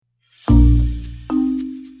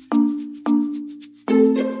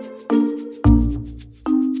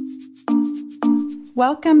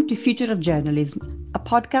Welcome to Future of Journalism, a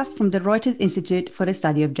podcast from the Reuters Institute for the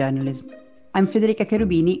Study of Journalism. I'm Federica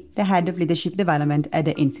Cherubini, the Head of Leadership Development at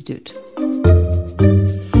the Institute.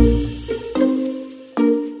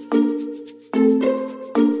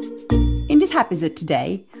 In this episode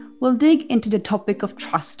today, we'll dig into the topic of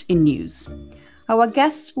trust in news. Our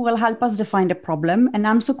guests will help us define the problem and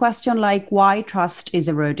answer questions like why trust is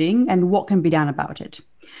eroding and what can be done about it.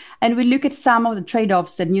 And we'll look at some of the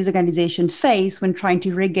trade-offs that news organizations face when trying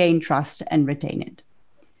to regain trust and retain it.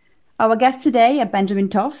 Our guests today are Benjamin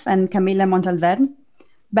Toff and Camilla Montalverne.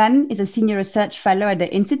 Ben is a senior research fellow at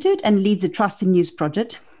the Institute and leads the Trust in News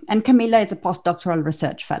project, and Camilla is a postdoctoral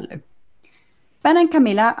research fellow. Ben and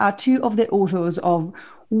Camilla are two of the authors of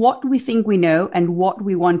What We Think We Know and What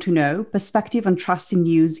We Want to Know, Perspective on Trust in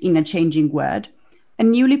News in a Changing World, a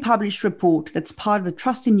newly published report that's part of the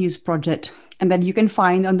Trust in News project and that you can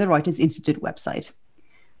find on the Reuters Institute website.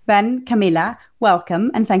 Ben, Camilla,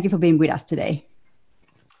 welcome, and thank you for being with us today.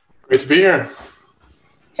 Great to be here.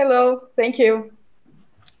 Hello, thank you.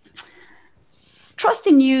 Trust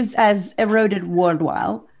in news has eroded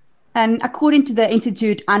worldwide. And according to the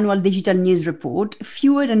Institute annual digital news report,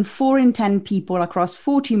 fewer than 4 in 10 people across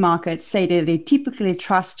 40 markets say that they typically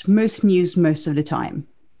trust most news most of the time.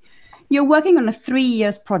 You're working on a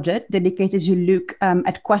 3-year project dedicated to look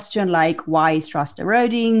at questions like why is trust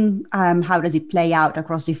eroding, how does it play out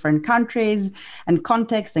across different countries and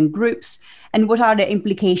contexts and groups, and what are the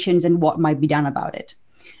implications and what might be done about it.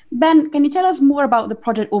 Ben, can you tell us more about the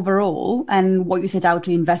project overall and what you set out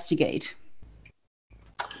to investigate?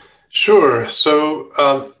 Sure.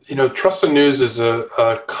 So, trust in news is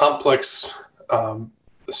a complex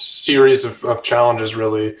series of challenges,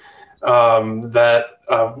 really, that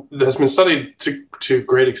has been studied to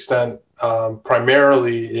great extent,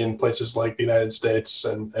 primarily in places like the United States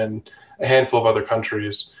and a handful of other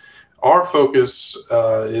countries. Our focus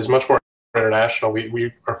is much more international.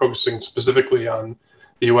 We are focusing specifically on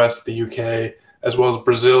the US, the UK, as well as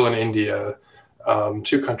Brazil and India,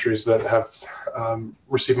 two countries that have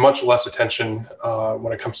received much less attention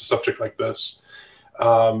when it comes to subject like this.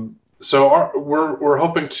 So we're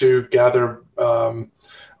hoping to gather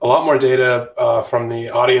a lot more data from the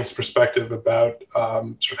audience perspective about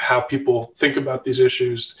sort of how people think about these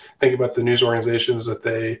issues, think about the news organizations that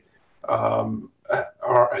they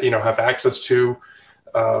have access to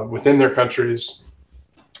within their countries,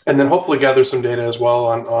 and then hopefully gather some data as well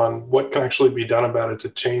on what can actually be done about it to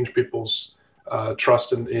change people's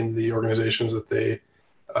trust in the organizations that they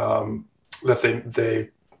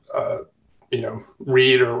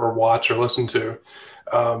read or watch or listen to.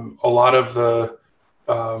 A lot of the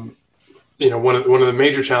one of the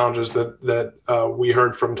major challenges that we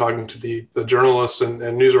heard from talking to the journalists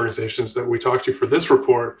and news organizations that we talked to for this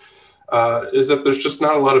report is that there's just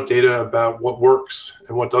not a lot of data about what works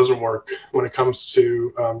and what doesn't work when it comes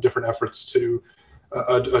to different efforts to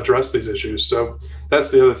address these issues. So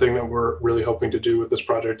that's the other thing that we're really hoping to do with this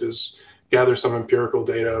project is gather some empirical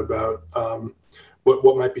data about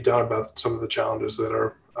what might be done about some of the challenges that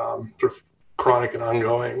are sort of chronic and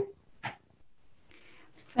ongoing.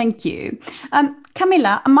 Thank you.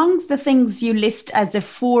 Camilla, amongst the things you list as the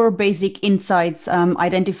 4 basic insights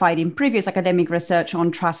identified in previous academic research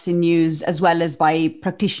on trust in news, as well as by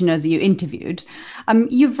practitioners you interviewed,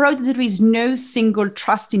 you've wrote that there is no single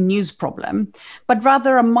trust in news problem, but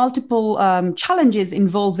rather a multiple challenges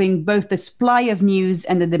involving both the supply of news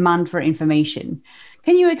and the demand for information.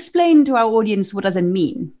 Can you explain to our audience what does it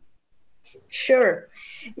mean? Sure.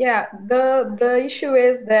 Yeah, the issue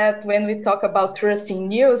is that when we talk about trust in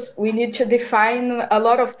news, we need to define a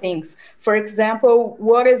lot of things. For example,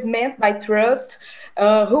 what is meant by trust,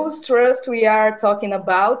 whose trust we are talking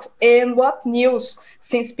about, and what news,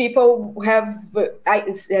 since people have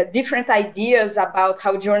different ideas about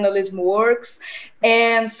how journalism works,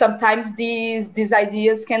 and sometimes these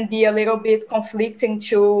ideas can be a little bit conflicting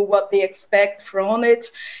to what they expect from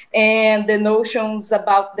it, and the notions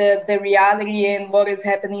about the reality and what is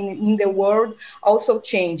happening in the world also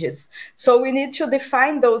changes. So we need to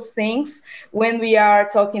define those things when we are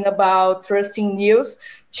talking about trusting news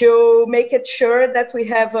to make it sure that we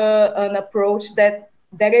have an approach that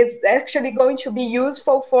is actually going to be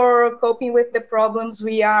useful for coping with the problems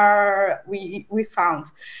we found.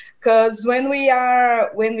 Because when we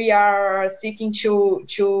are seeking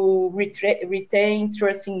to retain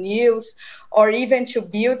trusting news or even to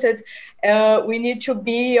build it, we need to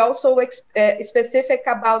be also specific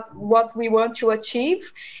about what we want to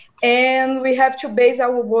achieve, and we have to base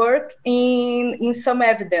our work in some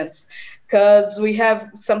evidence. Because we have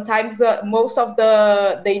sometimes most of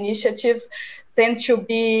the initiatives tend to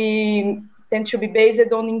be tend to be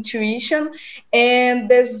based on intuition, and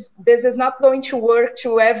this is not going to work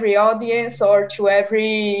to every audience or to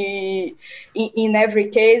in every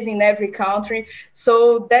case, in every country.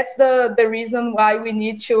 So that's the reason why we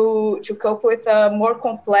need to cope with a more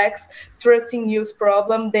complex trusting news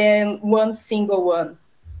problem than one single one.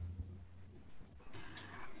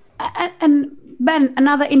 And Ben,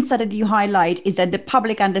 another insight that you highlight is that the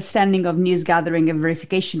public understanding of news gathering and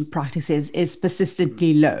verification practices is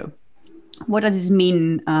persistently low. What does this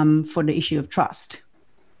mean for the issue of trust?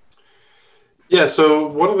 Yeah, so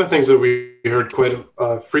one of the things that we heard quite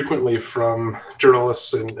frequently from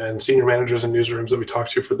journalists and senior managers in newsrooms that we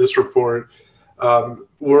talked to for this report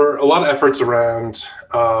were a lot of efforts around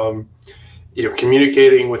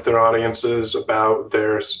communicating with their audiences about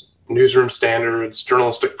their newsroom standards,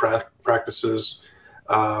 journalistic practices,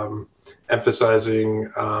 emphasizing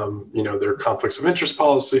their conflicts of interest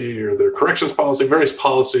policy or their corrections policy, various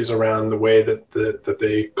policies around the way that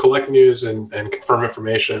they collect news and confirm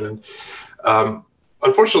information. And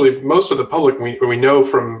unfortunately, most of the public, we know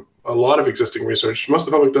from a lot of existing research, most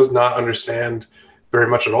of the public does not understand very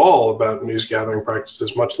much at all about news gathering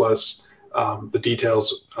practices, much less the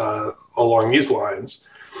details along these lines.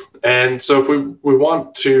 And so if we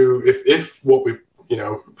want to, if what we,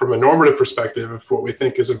 from a normative perspective, if what we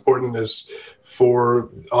think is important is for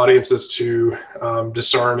audiences to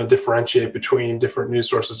discern and differentiate between different news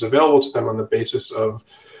sources available to them on the basis of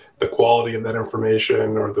the quality of that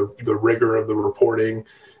information or the rigor of the reporting,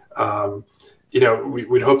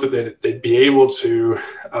 we'd hope that they'd be able to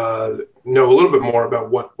know a little bit more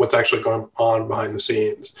about what's actually going on behind the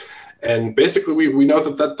scenes. And basically, we know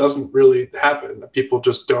that doesn't really happen, that people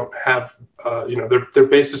just don't have, their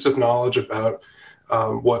basis of knowledge about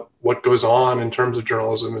what goes on in terms of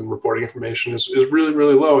journalism and reporting information is really,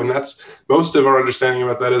 really low. And that's most of our understanding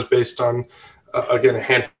about that is based on, again, a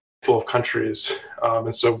handful of countries.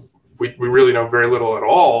 And so we really know very little at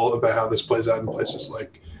all about how this plays out in places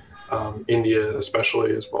like India,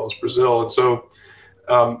 especially, as well as Brazil. And so,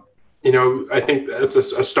 I think that's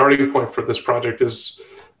a starting point for this project is,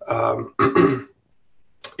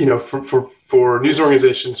 for news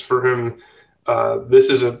organizations for whom this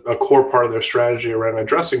is a core part of their strategy around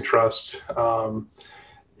addressing trust,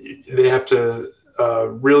 they have to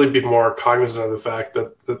really be more cognizant of the fact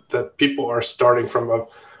that people are starting from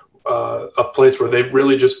a place where they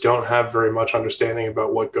really just don't have very much understanding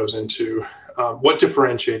about what goes into what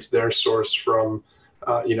differentiates their source from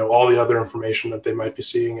all the other information that they might be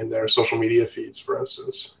seeing in their social media feeds, for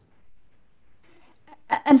instance.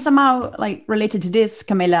 And somehow, related to this,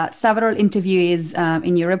 Camilla, several interviewees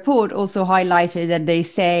in your report also highlighted that they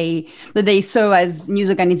say that they saw as news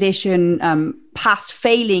organization past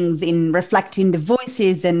failings in reflecting the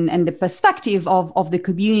voices and the perspective of the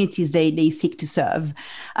communities they seek to serve.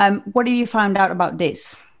 What have you found out about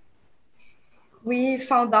this? We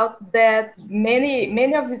found out that many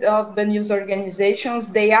of the news organizations,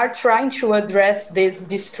 they are trying to address this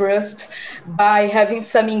distrust by having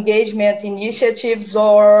some engagement initiatives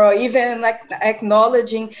or even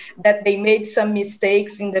acknowledging that they made some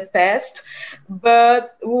mistakes in the past.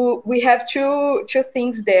 But we have two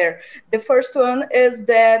things there. The first one is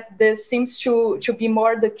that this seems to be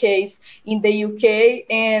more the case in the UK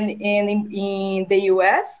and in the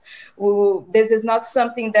US. This is not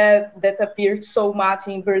something that appeared so much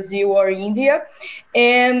in Brazil or India.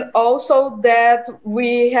 And also that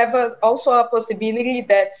we have also a possibility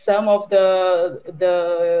that some of the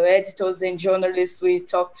editors and journalists we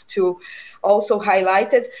talked to also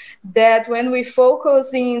highlighted that when we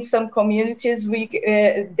focus in some communities,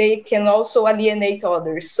 they can also alienate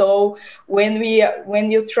others. So when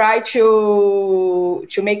you try to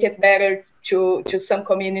make it better to some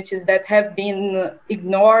communities that have been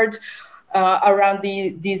ignored around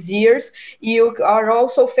these years, you are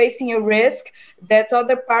also facing a risk that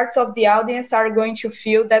other parts of the audience are going to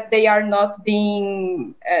feel that they are not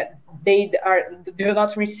being, do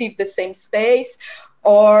not receive the same space,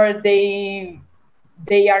 or they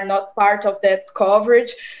are not part of that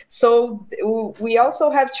coverage. So we also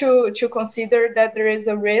have to consider that there is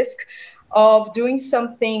a risk of doing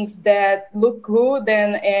some things that look good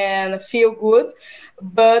and feel good,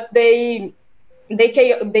 but they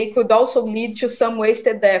could also lead to some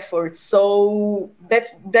wasted effort. So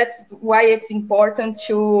that's why it's important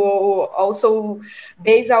to also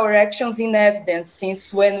base our actions in evidence,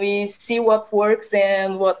 since when we see what works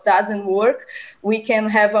and what doesn't work, we can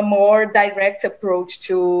have a more direct approach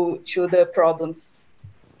to the problems.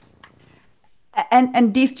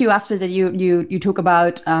 And these two aspects that you talk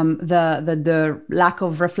about, the lack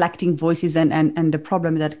of reflecting voices and the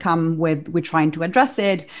problem that come with trying to address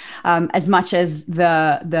it, as much as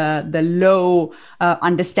the low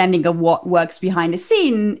understanding of what works behind the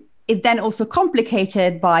scene is then also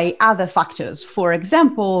complicated by other factors. For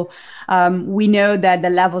example, we know that the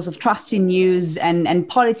levels of trust in news and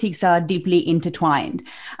politics are deeply intertwined.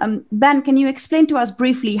 Ben, can you explain to us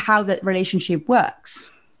briefly how that relationship works?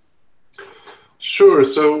 Sure.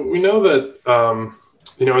 So we know that,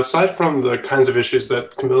 aside from the kinds of issues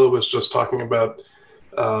that Camilla was just talking about,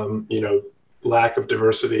 lack of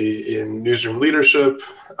diversity in newsroom leadership,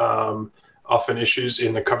 often issues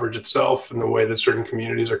in the coverage itself and the way that certain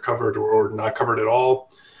communities are covered or not covered at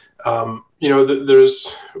all.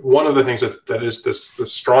 There's one of the things that is the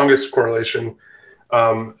strongest correlation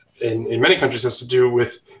in many countries has to do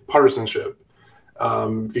with partisanship.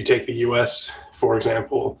 If you take the US, for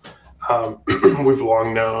example, we've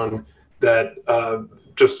long known that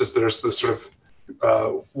just as there's this sort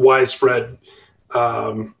of widespread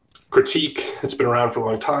critique that's been around for a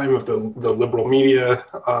long time of the liberal media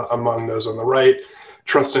among those on the right,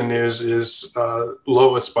 trust in news is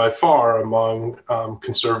lowest by far among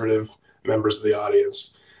conservative members of the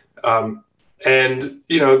audience.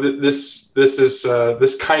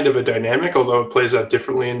 This kind of a dynamic, although it plays out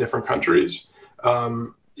differently in different countries,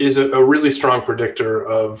 is a really strong predictor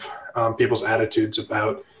of people's attitudes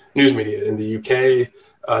about news media. In the UK,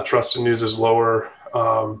 trust in news is lower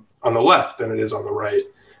on the left than it is on the right.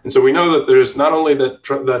 And so we know that there's not only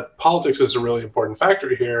that politics is a really important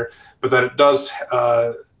factor here, but that it does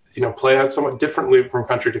play out somewhat differently from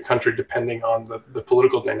country to country, depending on the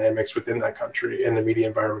political dynamics within that country and the media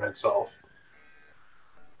environment itself.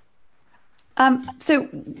 So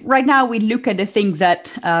right now we look at the things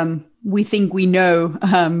that we think we know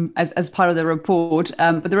as part of the report,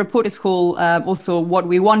 but the report is called also What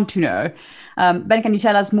We Want to Know. Ben, can you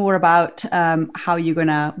tell us more about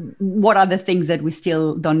what are the things that we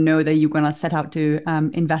still don't know that you're gonna set out to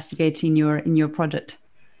investigate in your project?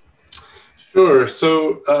 Sure.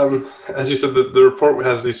 So as you said, the report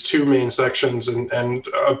has these two main sections, and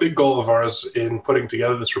a big goal of ours in putting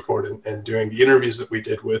together this report and doing the interviews that we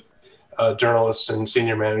did with journalists and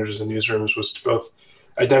senior managers in newsrooms was to both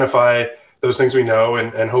identify those things we know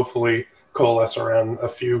and hopefully coalesce around a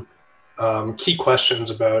few key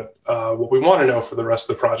questions about what we want to know for the rest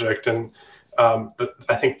of the project. And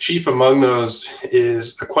I think chief among those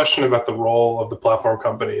is a question about the role of the platform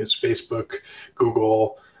companies, Facebook,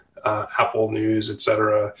 Google, Apple News, et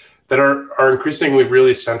cetera, that are increasingly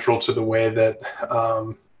really central to the way that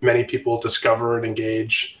many people discover and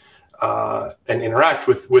engage and interact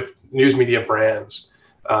with news media brands.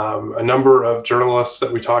 A number of journalists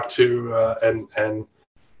that we talked to and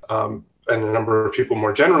a number of people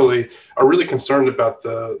more generally are really concerned about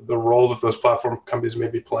the role that those platform companies may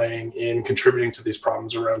be playing in contributing to these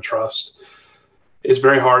problems around trust. It's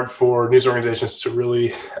very hard for news organizations to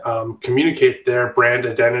really communicate their brand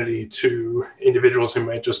identity to individuals who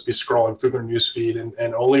might just be scrolling through their newsfeed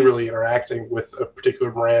and only really interacting with a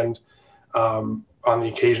particular brand on the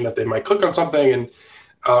occasion that they might click on something. And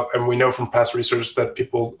we know from past research that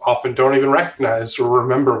people often don't even recognize or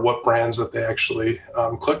remember what brands that they actually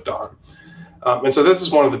clicked on. And so this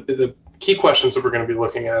is one of the key questions that we're going to be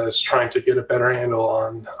looking at, is trying to get a better handle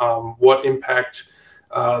on what impact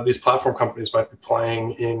these platform companies might be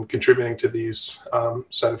playing in contributing to these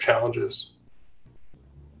set of challenges.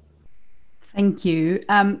 Thank you.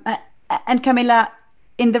 And Camilla,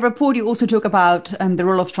 in the report, you also talk about the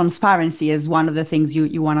role of transparency as one of the things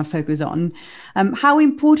you want to focus on. How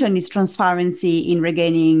important is transparency in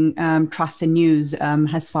regaining trust in news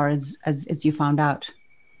as far as you found out?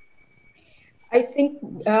 I think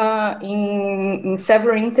in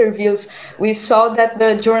several interviews, we saw that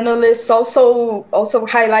the journalists also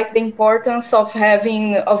highlight the importance of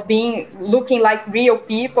looking like real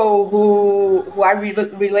people who are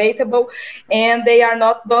relatable, and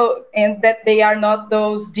that they are not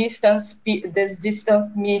those distant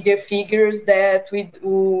media figures that we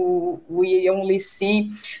only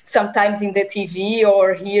see sometimes in the TV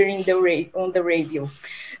or here on the radio.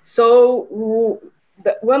 So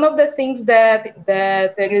one of the things that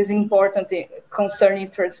is important concerning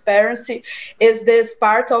transparency is this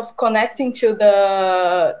part of connecting to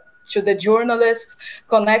the journalists,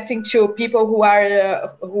 connecting to people who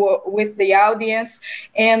are with the audience,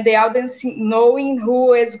 and the audience knowing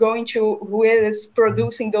who is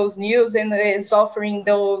producing those news and is offering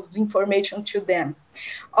those information to them.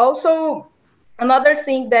 Also, Another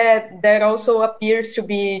thing that also appears to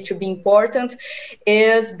be important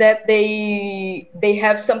is that they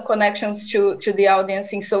have some connections to the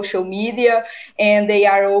audience in social media, and they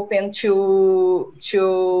are open to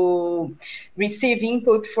receive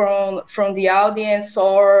input from the audience,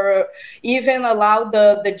 or even allow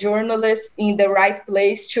the journalists in the right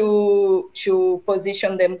place to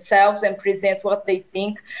position themselves and present what they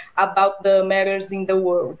think about the matters in the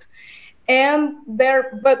world.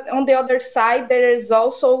 But on the other side, there is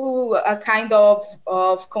also a kind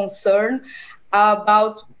of concern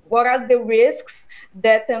about what are the risks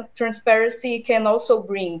that transparency can also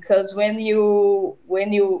bring. Because when you,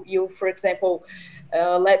 for example,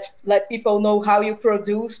 let people know how you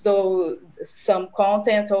produce some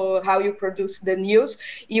content or how you produce the news,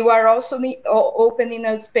 you are also opening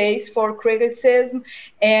a space for criticism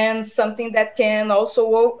and something that can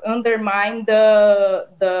also undermine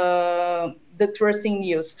the trust in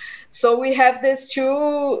news. So we have these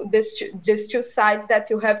two sides that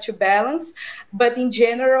you have to balance. But in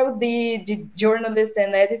general, the journalists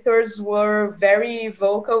and editors were very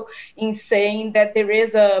vocal in saying that there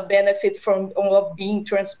is a benefit of being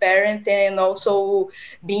transparent and also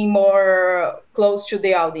being more close to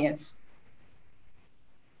the audience.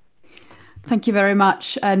 Thank you very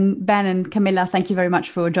much. And Ben and Camilla, thank you very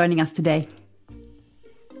much for joining us today.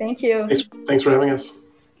 Thank you. Thanks for having us.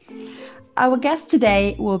 Our guests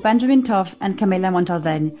today were Benjamin Toff and Camilla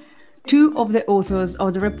Montalven, two of the authors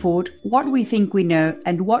of the report, What We Think We Know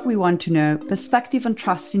and What We Want to Know, Perspective on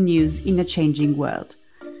Trust in News in a Changing World,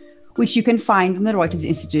 which you can find on the Reuters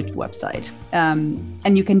Institute website.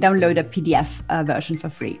 And you can download a PDF version for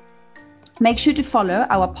free. Make sure to follow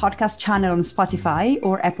our podcast channel on Spotify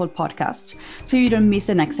or Apple Podcasts so you don't miss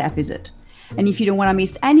the next episode. And if you don't want to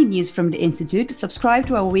miss any news from the Institute, subscribe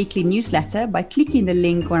to our weekly newsletter by clicking the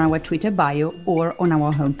link on our Twitter bio or on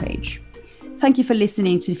our homepage. Thank you for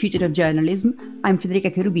listening to The Future of Journalism. I'm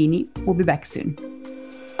Federica Cherubini. We'll be back soon.